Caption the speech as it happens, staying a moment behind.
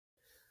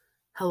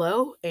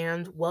Hello,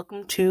 and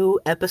welcome to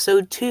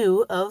episode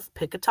 2 of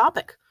Pick a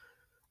Topic.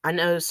 I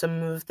know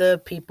some of the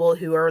people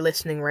who are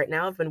listening right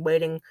now have been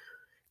waiting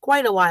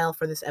quite a while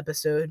for this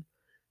episode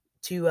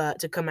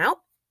to come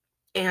out,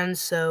 and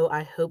so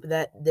I hope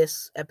that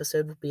this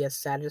episode will be as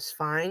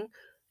satisfying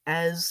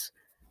as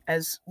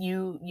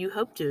you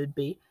hoped it would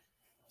be.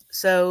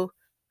 So,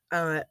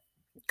 uh,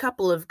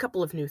 couple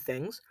of new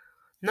things.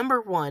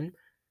 Number one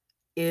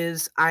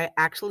is I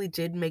actually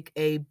did make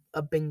a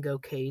bingo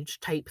cage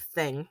type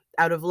thing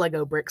out of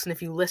Lego bricks, and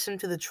if you listen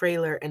to the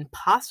trailer, and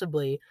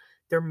possibly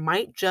there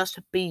might just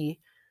be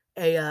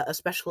a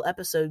special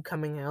episode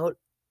coming out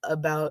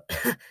about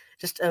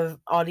just of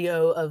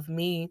audio of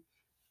me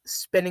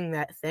spinning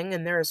that thing,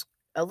 and there's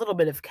a little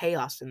bit of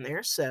chaos in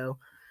there, so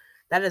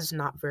that is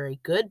not very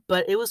good,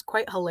 but it was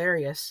quite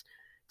hilarious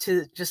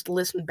to just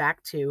listen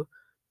back to.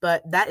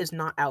 But that is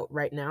not out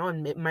right now,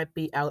 and it might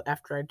be out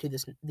after I do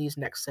these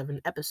next 7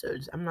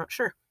 episodes. I'm not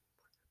sure.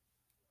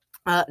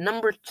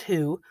 Number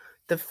 2,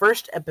 the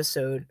first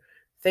episode.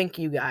 Thank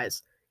you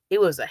guys.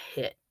 It was a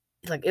hit.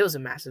 It was a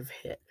massive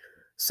hit.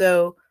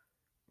 So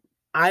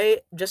I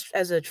just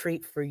as a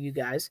treat for you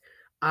guys,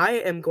 I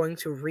am going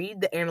to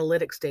read the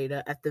analytics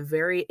data at the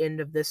very end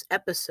of this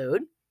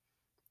episode,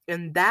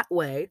 and that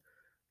way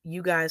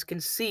you guys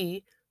can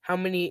see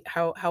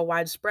how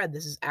widespread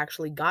this has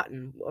actually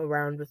gotten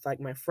around with like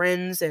my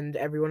friends and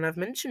everyone I've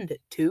mentioned it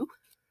to.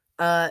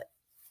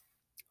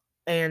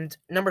 And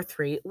number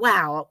 3,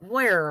 wow,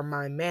 where are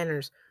my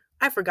manners?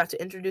 I forgot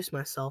to introduce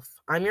myself.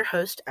 I'm your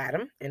host,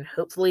 Adam, and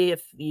hopefully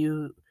if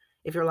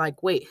you're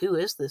like, wait, who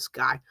is this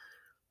guy?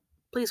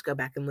 Please go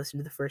back and listen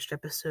to the first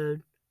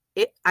episode.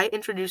 I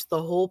introduced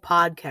the whole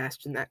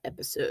podcast in that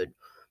episode,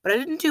 but I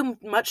didn't do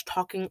much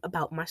talking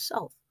about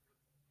myself.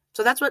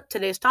 So that's what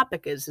today's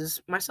topic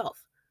is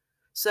myself.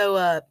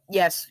 So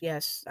yes,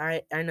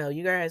 I know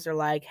you guys are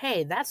like,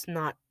 "Hey, that's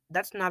not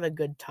a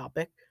good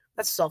topic.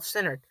 That's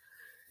self-centered."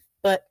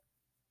 But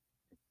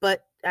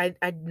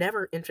I'd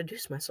never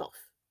introduced myself.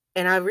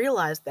 And I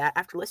realized that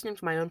after listening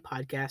to my own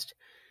podcast.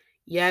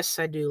 Yes,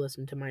 I do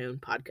listen to my own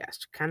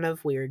podcast. Kind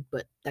of weird,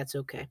 but that's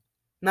okay.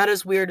 Not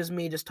as weird as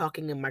me just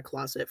talking in my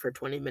closet for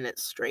 20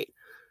 minutes straight.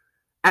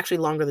 Actually,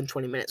 longer than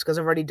 20 minutes, because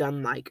I've already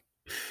done like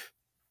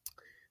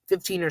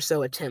 15 or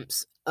so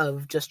attempts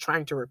of just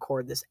trying to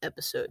record this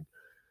episode.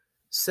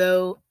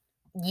 So,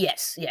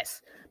 yes.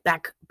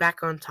 Back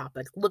on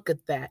topic. Look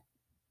at that.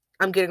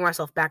 I'm getting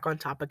myself back on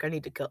topic. I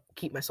need to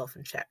keep myself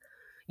in check.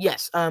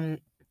 Yes,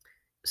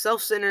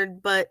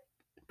 self-centered, but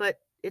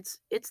it's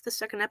the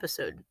second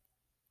episode.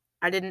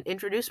 I didn't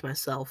introduce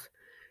myself,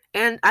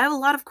 and I have a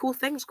lot of cool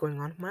things going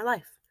on in my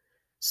life.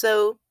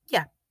 So,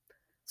 yeah.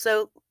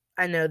 So,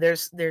 I know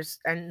there's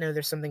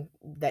something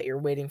that you're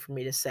waiting for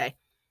me to say.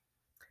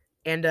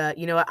 And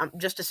you know what? I'm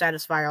just to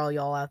satisfy all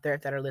y'all out there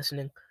that are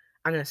listening,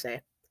 I'm going to say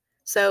it.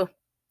 So,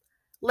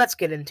 let's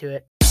get into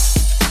it.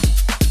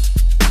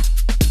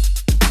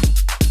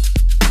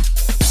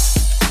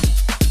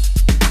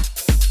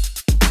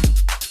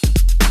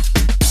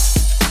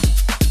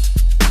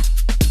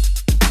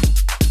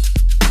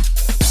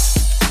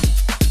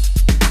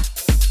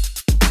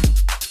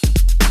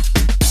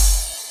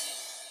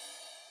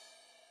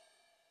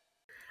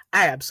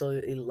 I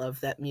absolutely love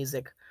that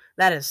music.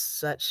 That is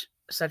such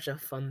a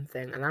fun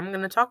thing, and I'm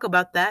going to talk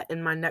about that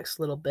in my next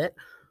little bit.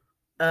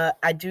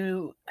 I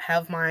do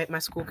have my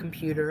school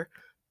computer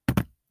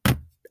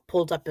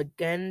pulled up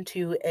again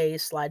to a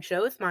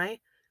slideshow with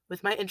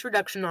my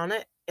introduction on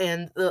it,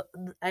 and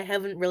I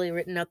haven't really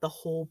written out the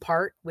whole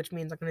part, which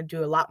means I'm going to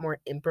do a lot more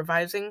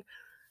improvising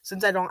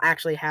since I don't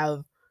actually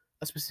have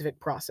a specific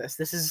process.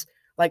 This is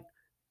like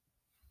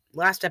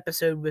last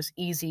episode was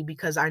easy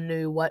because I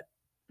knew what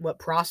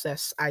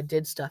process I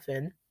did stuff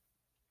in.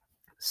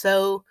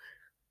 So,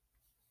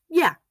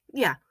 yeah.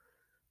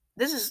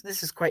 This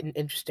is quite an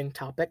interesting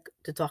topic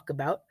to talk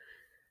about,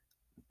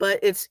 but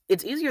it's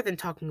easier than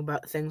talking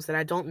about things that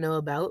I don't know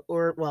about,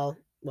 or well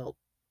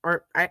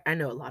aren't I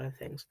know a lot of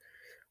things,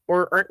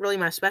 or aren't really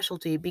my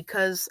specialty,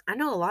 because I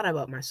know a lot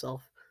about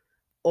myself,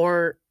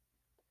 or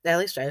at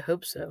least I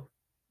hope so.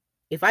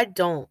 If I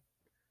don't,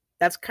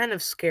 that's kind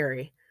of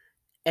scary,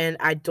 and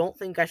I don't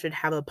think I should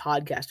have a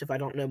podcast if I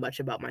don't know much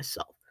about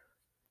myself.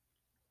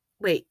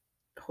 Wait,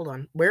 hold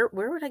on. Where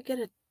would I get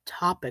a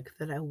topic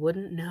that I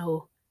wouldn't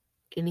know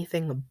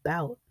anything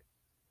about?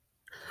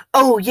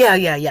 Oh,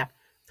 yeah.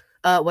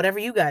 Whatever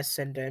you guys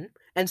send in.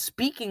 And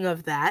speaking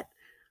of that,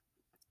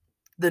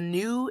 the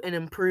new and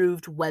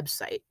improved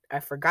website. I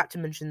forgot to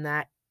mention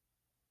that.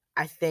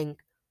 I think.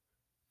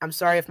 I'm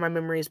sorry if my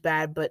memory is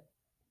bad, but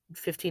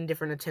 15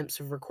 different attempts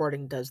of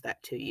recording does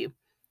that to you.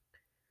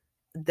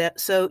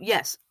 So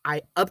yes,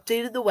 I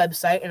updated the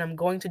website, and I'm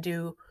going to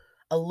do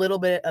a little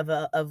bit of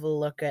a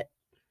look at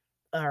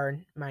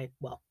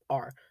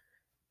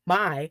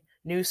my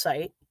new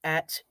site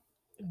at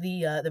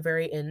the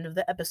very end of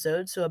the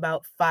episode, so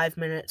about 5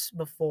 minutes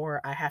before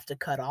I have to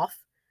cut off.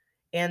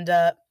 And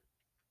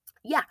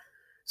yeah,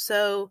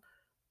 so,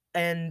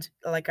 and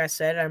like I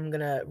said, I'm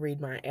gonna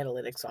read my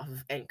analytics off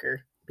of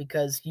Anchor.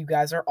 because you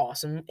guys are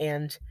awesome,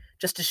 and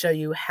just to show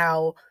you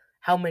how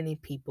many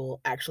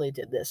people actually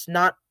did this.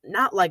 Not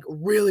like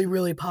really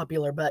really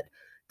popular, but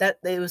that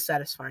it was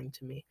satisfying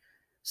to me.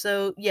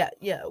 So yeah.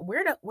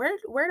 Where do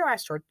I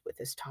start with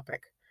this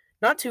topic?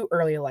 Not too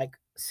early, like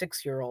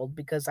 6 year old,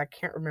 because I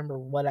can't remember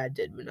what I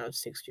did when I was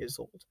 6 years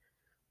old.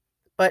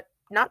 But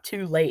not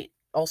too late.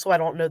 Also, I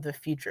don't know the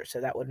future, so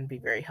that wouldn't be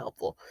very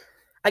helpful.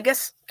 I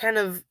guess kind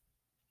of,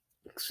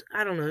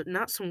 I don't know,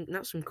 not some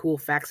cool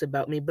facts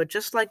about me, but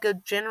just like a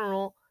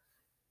general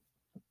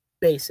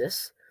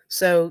basis.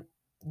 So,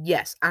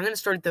 yes, I'm going to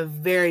start at the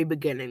very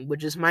beginning,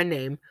 which is my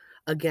name.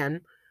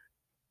 Again,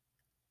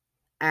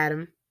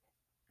 Adam.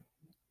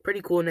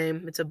 Pretty cool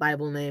name. It's a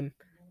Bible name.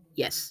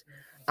 Yes.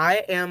 I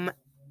am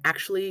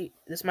actually,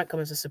 this might come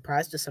as a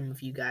surprise to some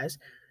of you guys.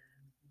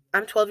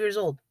 I'm 12 years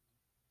old.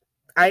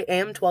 I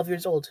am 12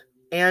 years old.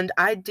 And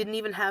I didn't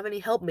even have any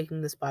help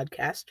making this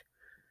podcast.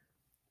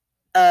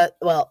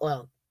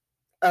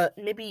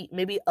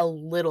 Maybe a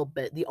little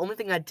bit. The only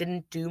thing I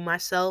didn't do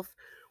myself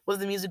was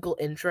the musical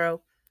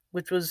intro,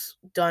 which was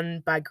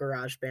done by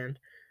GarageBand.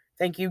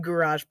 Thank you,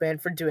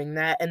 GarageBand, for doing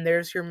that. And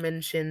there's your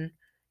mention.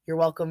 You're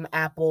welcome,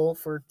 Apple,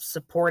 for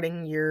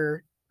supporting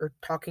your or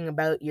talking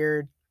about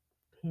your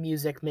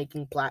music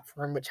making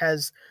platform, which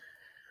has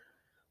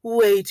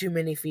way too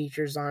many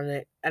features on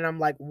it. And I'm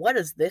like, what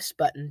does this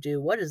button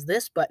do? What does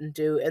this button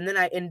do? And then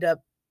I end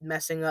up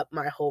messing up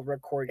my whole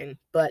recording.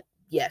 But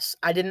yes,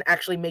 I didn't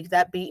actually make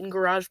that beat in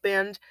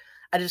GarageBand.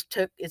 I just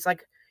took, it's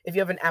like, if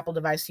you have an Apple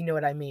device, you know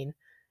what I mean.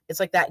 It's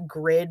like that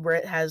grid where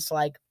it has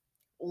like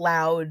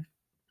loud,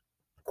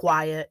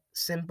 quiet,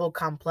 simple,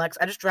 complex.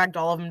 I just dragged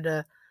all of them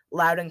to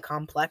loud and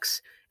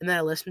complex, and then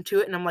I listened to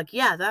it and I'm like,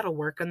 yeah, that'll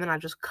work. And then I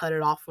just cut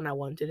it off when I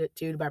wanted it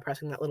to by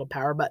pressing that little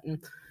power button.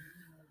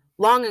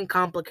 Long and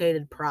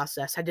complicated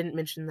process. I didn't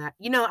mention that.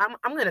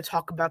 I'm going to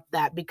talk about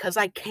that because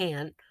I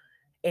can,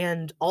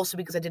 and also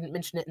because I didn't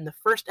mention it in the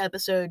first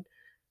episode,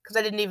 because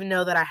I didn't even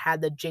know that I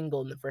had the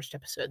jingle in the first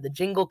episode. The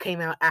jingle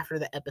came out after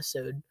the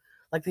episode,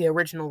 like the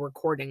original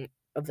recording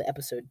of the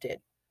episode did.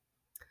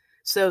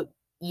 So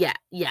yeah,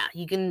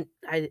 you can.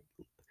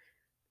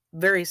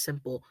 Very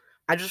simple.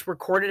 I just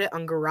recorded it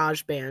on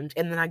GarageBand,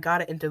 and then I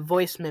got it into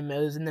voice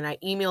memos, and then I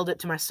emailed it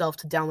to myself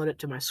to download it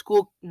to my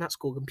not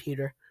school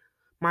computer,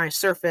 my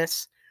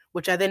Surface,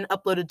 which I then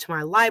uploaded to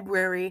my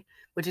library,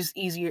 which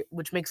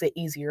makes it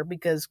easier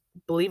because,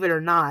 believe it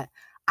or not,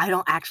 I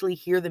don't actually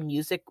hear the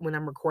music when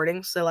I'm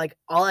recording. So like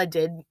all I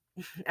did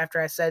after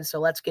I said, so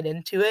let's get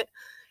into it,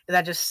 is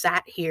I just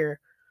sat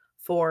here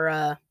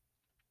for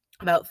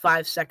about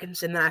 5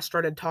 seconds, and then I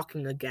started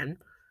talking again.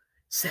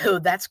 So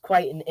that's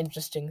quite an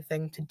interesting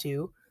thing to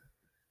do.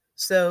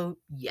 So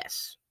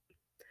yes.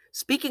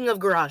 Speaking of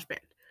GarageBand,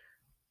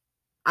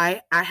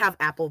 I have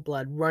Apple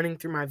blood running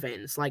through my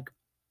veins. Like,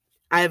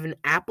 I have an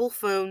Apple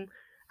phone,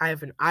 I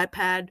have an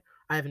iPad,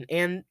 I have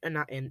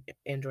not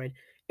Android,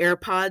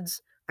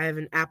 AirPods, I have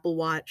an Apple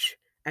Watch,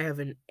 I have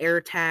an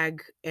AirTag,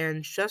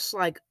 and just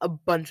like a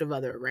bunch of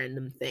other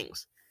random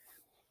things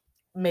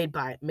made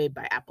by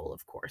Apple,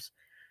 of course.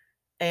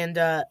 And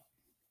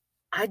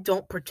I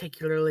don't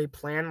particularly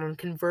plan on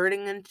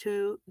converting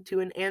into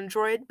an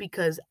Android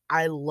because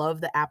I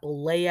love the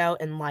Apple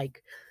layout and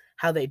like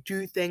how they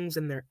do things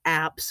and their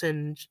apps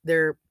and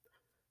their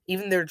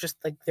just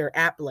like their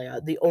app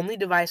layout. The only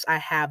device I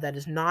have that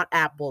is not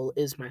Apple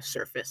is my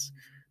Surface,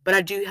 but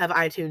I do have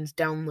iTunes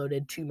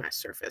downloaded to my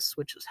Surface,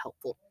 which is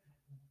helpful.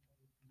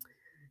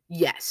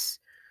 Yes,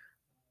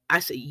 I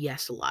say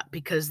yes a lot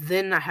because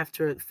then I have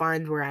to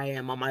find where I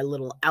am on my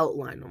little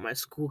outline on my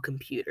school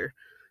computer.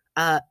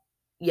 Uh,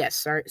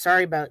 yes,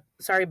 sorry about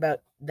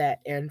that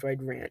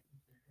Android rant.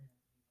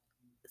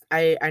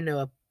 I know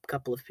a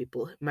couple of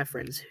people, my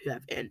friends who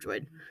have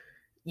Android.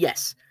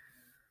 Yes,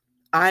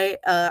 I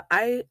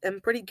am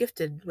pretty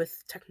gifted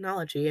with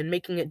technology and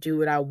making it do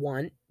what I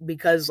want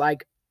because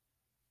like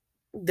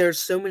there's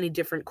so many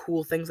different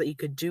cool things that you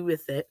could do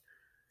with it,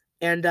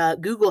 and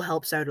Google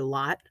helps out a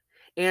lot.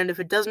 And if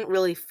it doesn't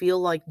really feel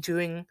like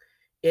doing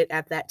it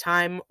at that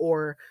time,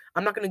 or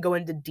I'm not going to go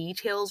into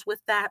details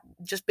with that,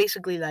 just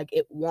basically like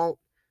it won't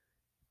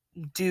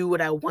do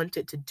what I want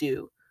it to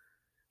do.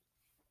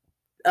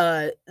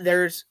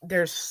 There's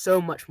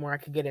so much more I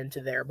could get into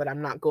there, but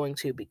I'm not going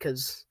to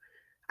because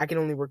I can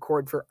only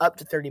record for up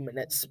to 30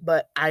 minutes,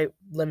 but I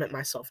limit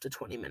myself to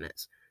 20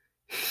 minutes.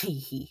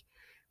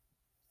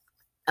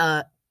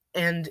 uh,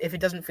 and if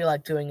it doesn't feel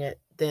like doing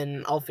it,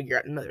 then I'll figure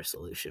out another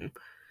solution.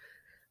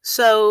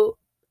 So,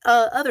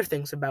 other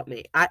things about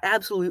me. I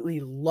absolutely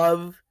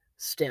love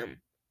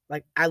STEM.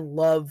 Like, I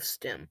love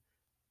STEM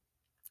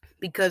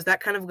because that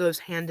kind of goes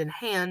hand in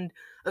hand,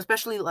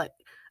 especially like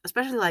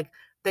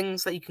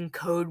things that you can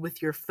code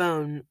with your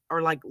phone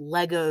or like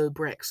Lego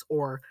bricks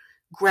or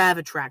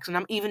Gravitrax. And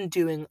I'm even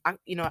doing, I'm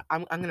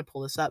gonna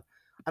pull this up.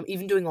 I'm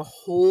even doing a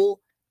whole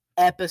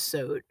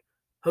episode,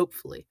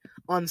 hopefully,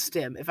 on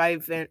STEM. If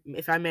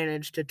I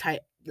manage to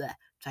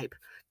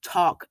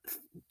talk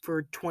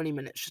for 20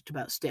 minutes just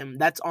about STEM.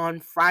 That's on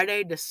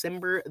Friday,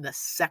 December the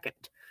 2nd,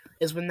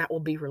 is when that will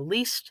be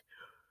released.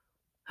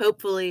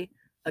 Hopefully,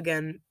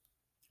 again,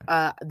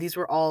 these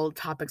were all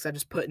topics I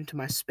just put into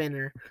my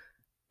spinner,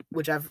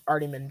 which I've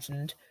already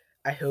mentioned,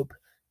 I hope.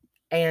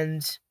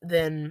 And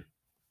then,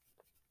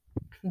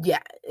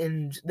 yeah,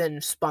 and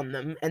then spun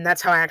them. And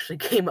that's how I actually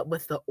came up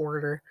with the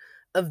order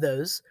of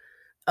those.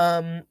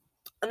 Um,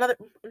 Another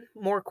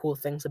more cool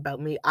things about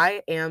me,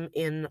 I am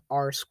in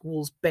our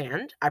school's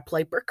band. I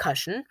play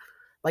percussion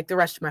like the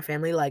rest of my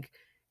family. Like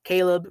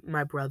Caleb,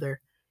 my brother,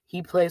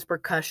 he plays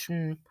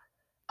percussion.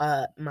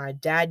 My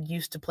dad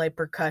used to play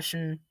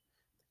percussion.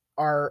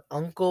 Our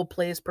uncle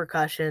plays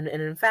percussion,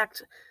 and in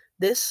fact,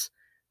 this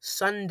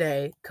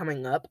Sunday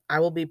coming up, I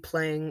will be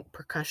playing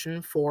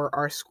percussion for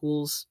our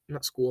school's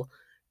not school,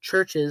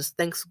 church's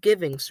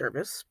Thanksgiving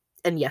service.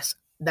 And yes,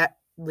 that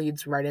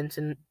leads right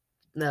into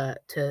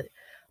to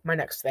my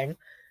next thing.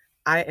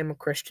 I am a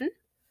Christian.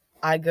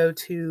 I go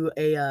to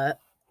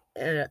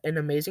an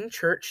amazing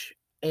church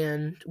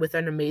and with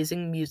an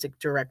amazing music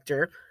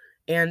director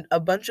and a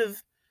bunch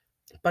of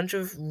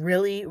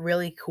really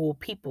really cool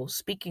people.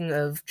 Speaking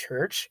of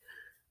church,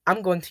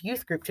 I'm going to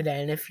youth group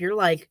today, and if you're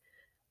like,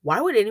 why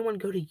would anyone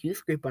go to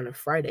youth group on a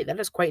Friday? That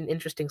is quite an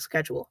interesting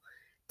schedule.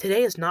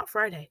 Today is not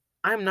Friday.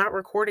 I'm not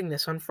recording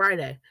this on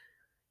Friday.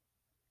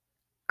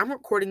 I'm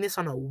recording this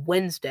on a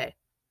Wednesday.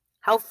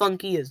 How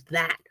funky is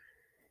that?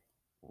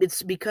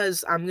 It's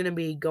because I'm going to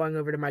be going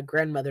over to my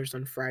grandmother's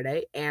on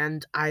Friday,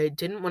 and I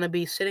didn't want to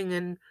be sitting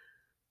in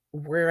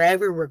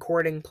wherever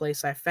recording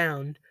place I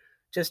found,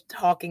 just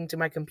talking to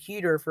my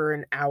computer for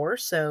an hour.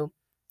 So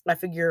I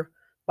figure,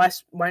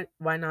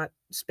 why not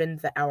spend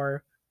the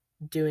hour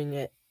doing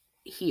it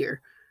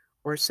here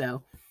or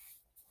so,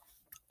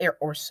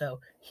 or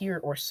so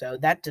here or so?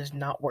 That does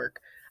not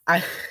work.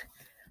 I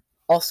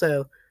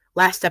also,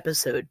 last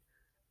episode,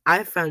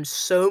 I found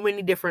so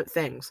many different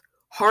things.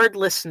 Hard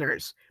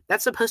listeners.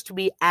 That's supposed to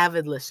be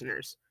avid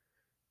listeners.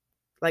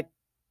 Like,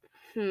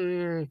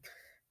 hmm,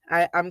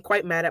 I'm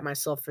quite mad at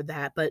myself for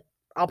that, but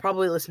I'll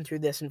probably listen through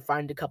this and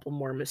find a couple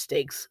more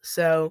mistakes.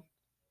 So,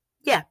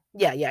 yeah.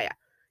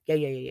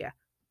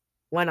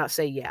 Why not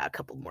say yeah a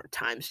couple more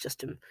times just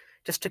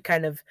to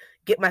kind of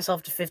get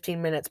myself to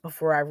 15 minutes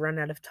before I run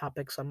out of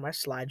topics on my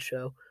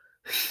slideshow.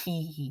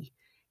 Hee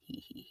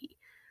hee.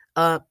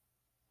 Uh,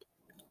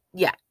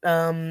 yeah.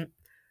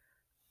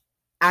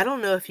 I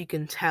don't know if you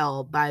can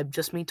tell by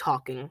just me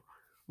talking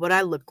what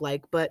I look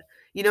like, but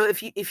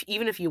if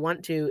even if you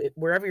want to,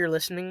 wherever you're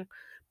listening,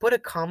 put a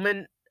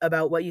comment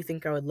about what you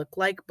think I would look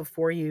like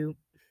before you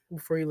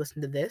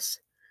listen to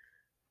this.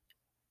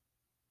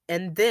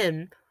 And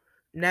then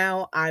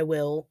now I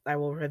will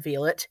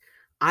reveal it.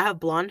 I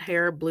have blonde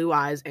hair, blue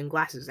eyes, and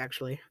glasses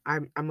actually.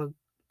 I'm a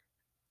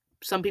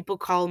some people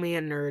call me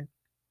a nerd.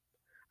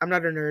 I'm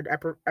not a nerd.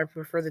 I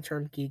prefer the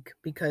term geek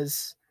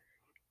because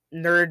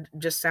nerd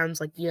just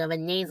sounds like you have a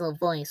nasal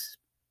voice.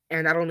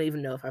 And I don't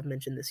even know if I've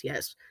mentioned this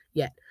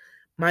yet.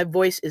 My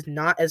voice is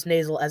not as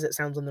nasal as it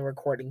sounds on the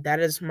recording. That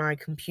is my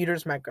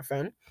computer's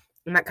microphone.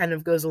 And that kind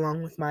of goes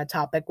along with my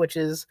topic, which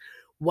is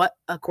what,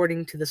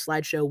 according to the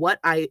slideshow, what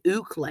I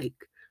ook like.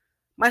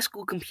 My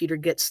school computer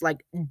gets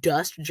like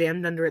dust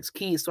jammed under its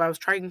keys, so I was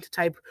trying to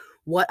type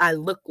what I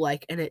look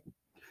like, and it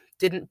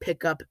didn't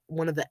pick up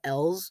one of the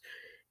L's,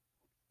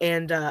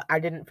 and I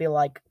didn't feel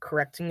like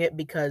correcting it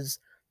because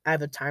I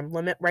have a time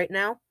limit right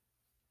now.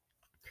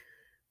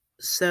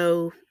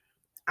 So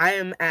I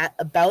am at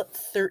about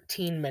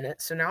 13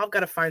 minutes. So now I've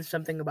got to find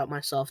something about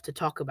myself to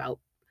talk about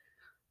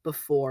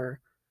before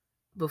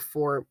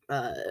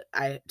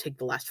I take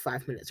the last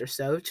 5 minutes or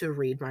so to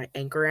read my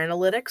Anchor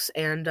analytics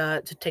and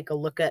to take a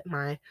look at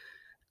my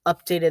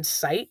updated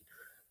site.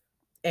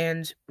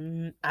 And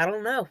I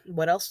don't know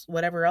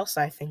whatever else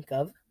I think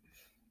of.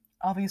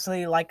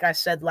 Obviously, like I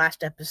said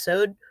last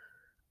episode,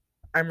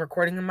 I'm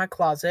recording in my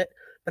closet,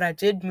 but I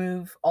did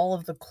move all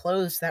of the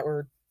clothes that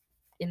were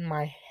in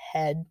my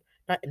head,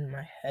 not in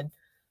my head,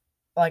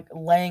 like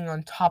laying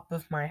on top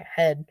of my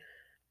head,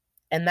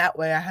 and that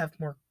way I have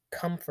more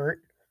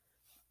comfort.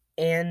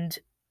 And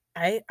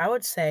I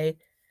would say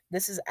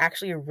this is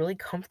actually a really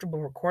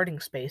comfortable recording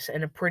space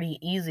and a pretty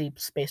easy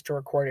space to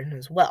record in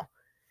as well.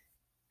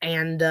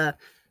 And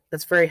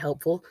that's very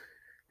helpful.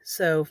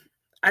 So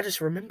I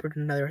just remembered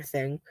another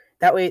thing.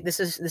 That way, this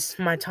is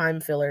my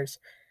time fillers.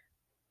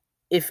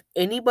 If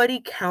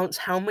anybody counts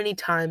how many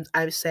times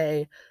I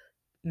say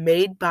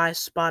made by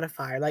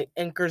Spotify, like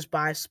anchors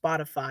by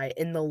Spotify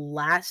in the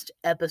last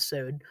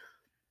episode,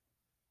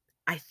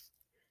 I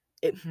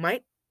it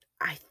might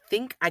I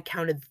think I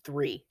counted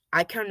 3.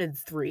 I counted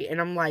 3 and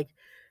I'm like,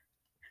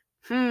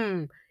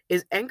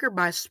 is Anchor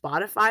by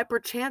Spotify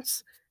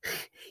perchance?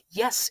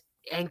 Yes,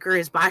 Anchor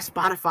is by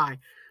Spotify.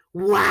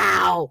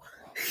 Wow.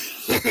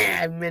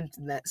 I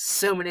mentioned that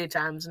so many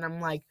times and I'm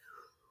like,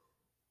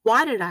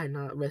 why did I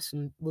not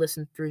listen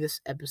through this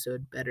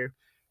episode better?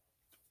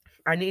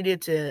 I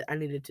needed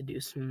to do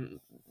some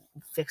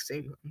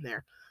fixing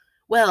there.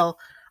 Well,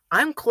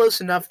 I'm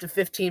close enough to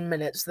 15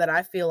 minutes that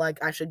I feel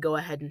like I should go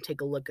ahead and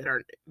take a look at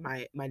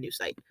my new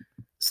site.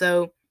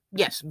 So,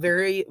 yes,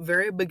 very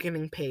very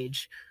beginning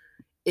page.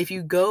 If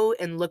you go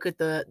and look at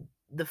the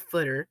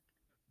footer,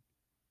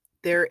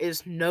 there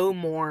is no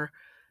more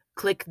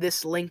click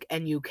this link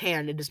and you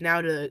can. It is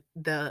now the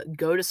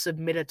go to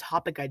submit a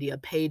topic idea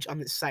page on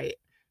the site.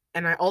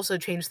 And I also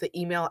changed the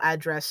email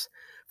address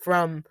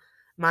from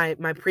my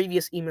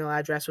previous email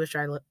address, which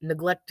I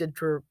neglected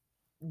to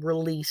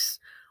release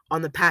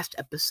on the past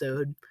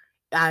episode.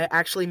 I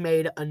actually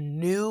made a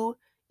new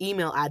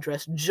email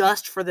address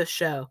just for the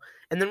show.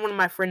 And then one of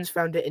my friends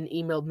found it and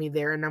emailed me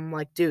there, and I'm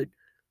like, dude,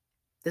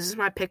 this is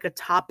my pick a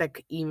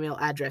topic email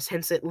address.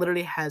 Hence it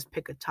literally has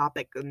pick a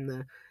topic in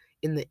the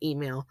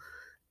email.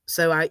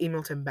 So I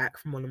emailed him back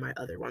from one of my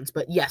other ones.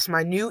 But yes,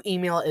 my new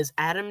email is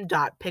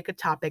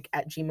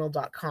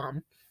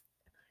adam.pickatopic@gmail.com.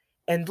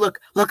 And look,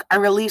 I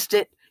released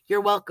it.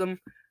 You're welcome.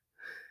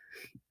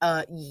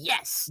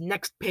 Yes,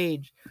 next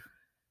page.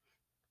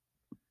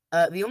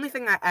 The only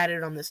thing I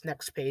added on this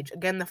next page,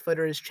 again, the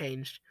footer is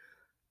changed.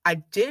 I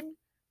did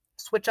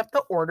switch up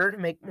the order to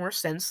make more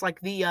sense.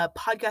 Like the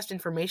podcast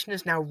information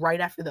is now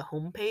right after the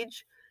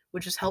homepage,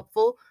 which is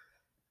helpful.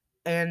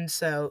 And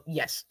so,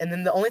 yes. And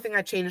then the only thing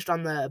I changed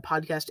on the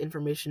podcast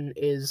information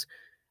is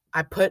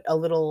I put a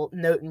little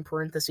note in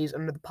parentheses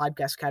under the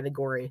podcast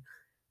category,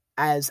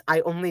 as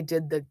I only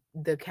did the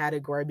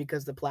category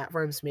because the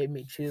platforms made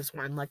me choose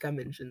one, like I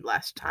mentioned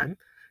last time.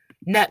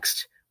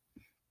 Next,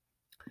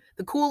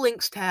 the Cool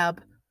Links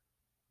tab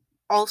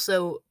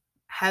also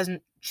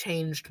hasn't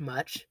changed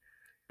much.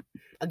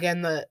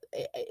 Again,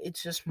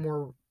 it's just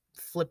more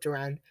flipped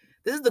around.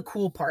 This is the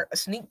cool part, a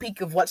sneak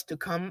peek of what's to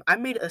come. I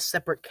made a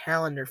separate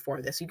calendar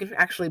for this. You can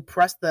actually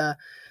press the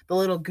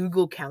little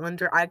Google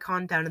Calendar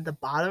icon down at the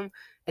bottom,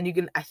 and you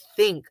can, I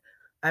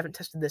haven't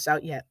tested this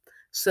out yet,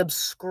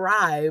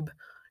 subscribe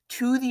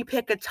to the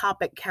Pick a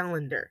Topic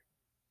calendar.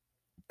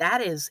 That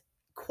is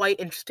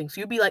quite interesting.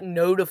 So you'll be like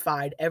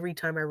notified every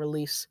time I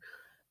release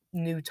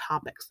new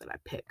topics that I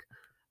pick.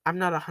 I'm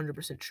not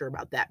 100% sure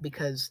about that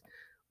because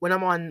when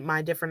I'm on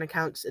my different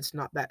accounts, it's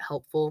not that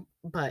helpful,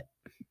 but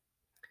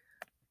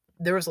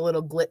there was a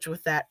little glitch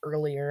with that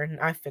earlier, and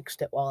I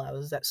fixed it while I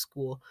was at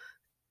school.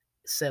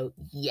 So,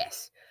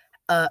 yes.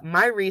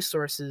 My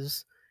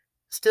resources,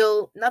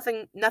 still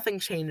nothing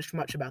changed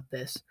much about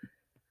this.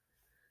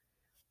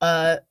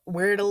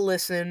 Where to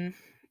listen.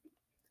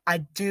 I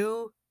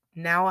do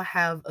now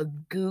have a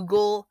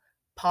Google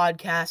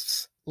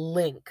Podcasts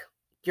link.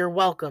 You're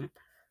welcome.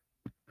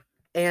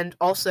 And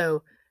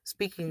also,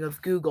 speaking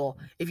of Google,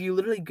 if you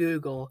literally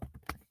Google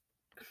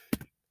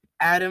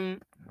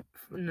Adam,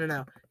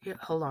 here,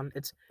 hold on,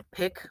 it's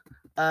Pick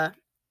a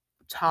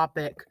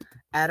Topic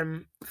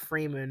Adam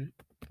Freeman,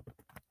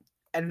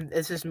 and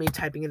this is me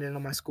typing it in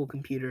on my school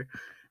computer.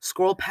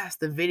 Scroll past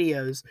the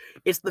videos,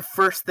 it's the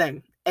first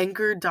thing,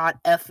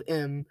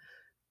 anchor.fm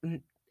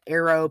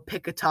arrow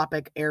pick a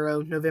topic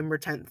arrow November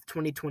 10th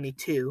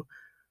 2022,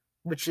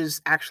 which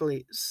is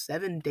actually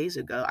 7 days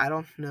ago. I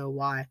don't know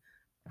why.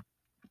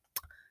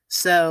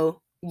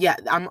 So yeah,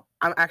 I'm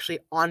actually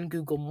on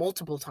Google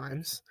multiple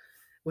times,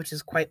 which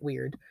is quite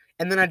weird.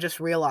 And then I just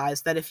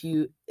realized that if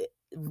you,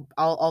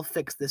 I'll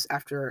fix this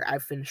after I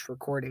finish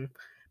recording,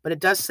 but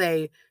it does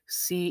say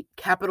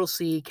capital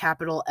C,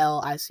 capital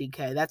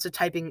L-I-C-K. That's a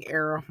typing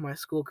error on my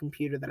school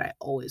computer that I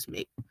always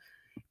make.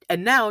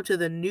 And now to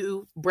the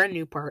brand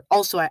new part.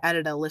 Also, I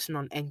added a listen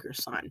on Anchor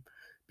sign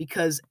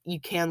because you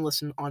can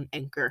listen on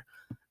Anchor.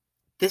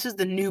 This is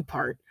the new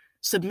part.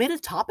 Submit a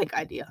topic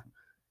idea.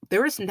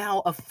 There is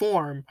now a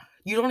form.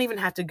 You don't even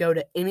have to go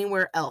to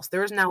anywhere else.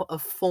 There is now a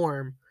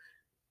form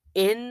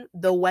in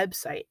the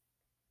website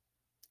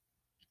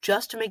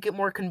just to make it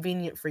more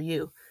convenient for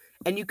you.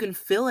 And you can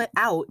fill it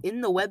out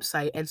in the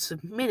website and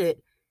submit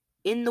it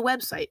in the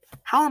website.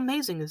 How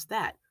amazing is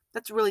that?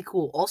 That's really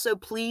cool. Also,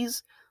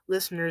 please,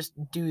 listeners,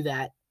 do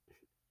that.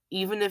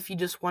 Even if you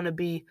just want to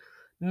be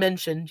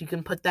mentioned, you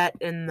can put that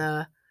in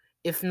the,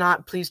 if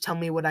not, please tell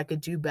me what I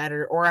could do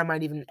better, or I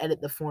might even edit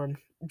the form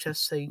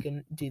just so you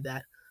can do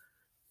that.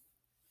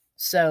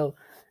 So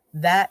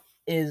that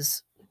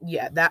is,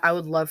 that I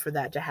would love for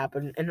that to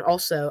happen. And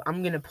also,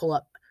 I'm going to pull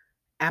up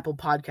Apple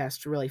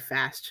Podcasts really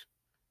fast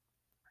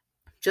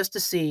just to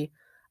see.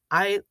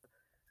 I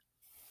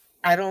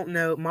don't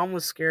know. Mom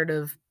was scared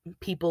of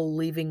people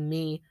leaving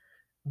me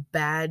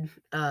bad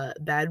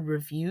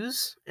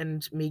reviews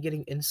and me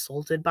getting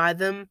insulted by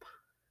them.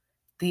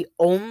 The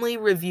only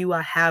review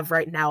I have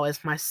right now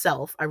is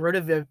myself. I wrote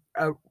a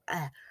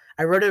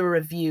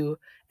review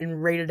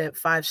and rated it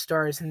 5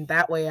 stars, and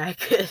that way I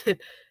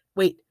could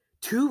wait,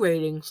 2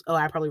 ratings. Oh,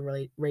 I probably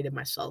really rated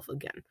myself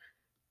again.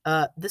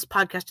 This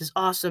podcast is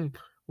awesome,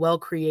 well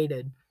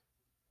created.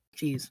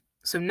 Jeez.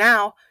 So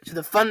now to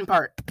the fun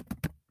part.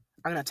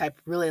 I'm gonna type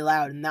really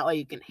loud, and that way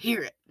you can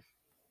hear it.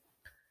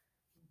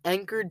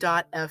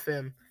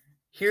 Anchor.fm.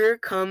 Here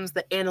comes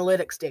the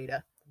analytics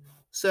data.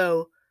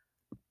 So,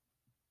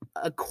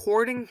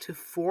 according to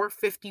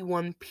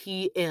 4:51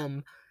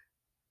 p.m.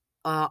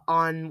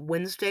 On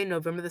Wednesday,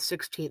 November the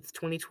 16th,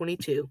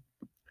 2022,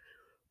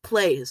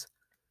 plays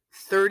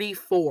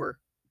 34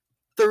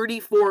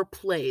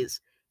 plays,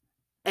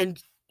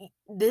 and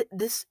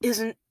this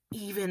isn't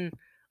even.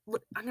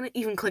 Look, I'm gonna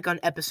even click on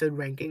episode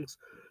rankings.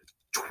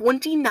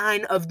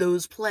 29 of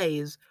those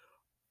plays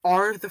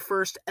are the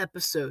first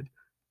episode.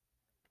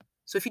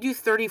 So if you do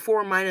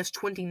 34 minus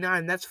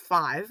 29, that's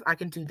 5. I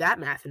can do that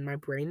math in my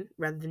brain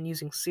rather than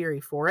using Siri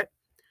for it.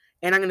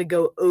 And I'm going to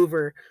go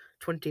over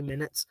 20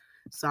 minutes.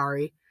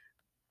 Sorry.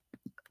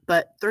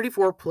 But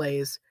 34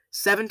 plays,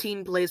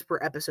 17 plays per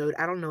episode.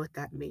 I don't know what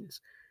that means.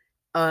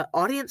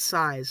 Audience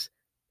size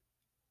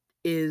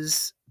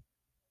is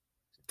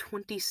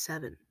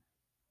 27.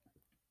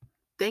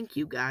 Thank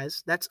you,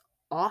 guys. That's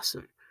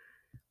awesome.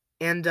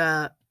 And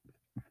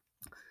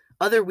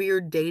other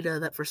weird data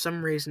that for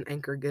some reason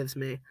Anchor gives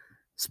me.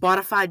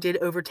 Spotify did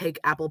overtake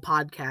Apple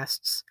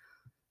Podcasts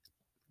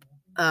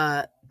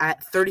at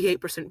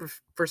 38%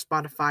 for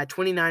Spotify,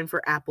 29%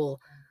 for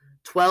Apple,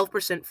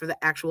 12% for the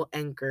actual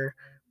Anchor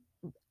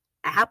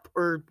app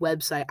or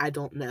website, I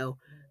don't know.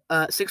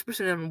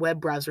 6% on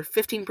web browser,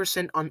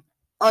 15% on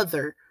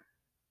other.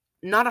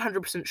 Not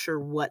 100% sure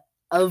what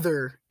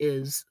other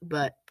is,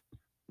 but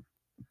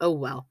oh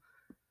well.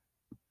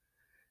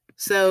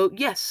 So,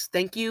 yes,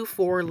 thank you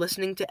for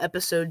listening to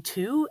episode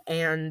 2,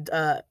 and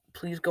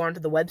please go onto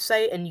the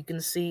website and you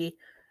can see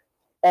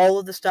all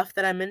of the stuff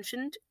that I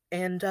mentioned.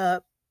 And,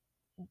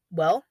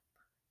 well,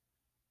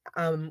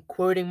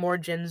 quoting more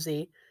Gen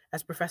Z,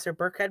 as Professor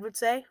Burkhead would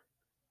say,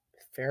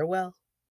 farewell.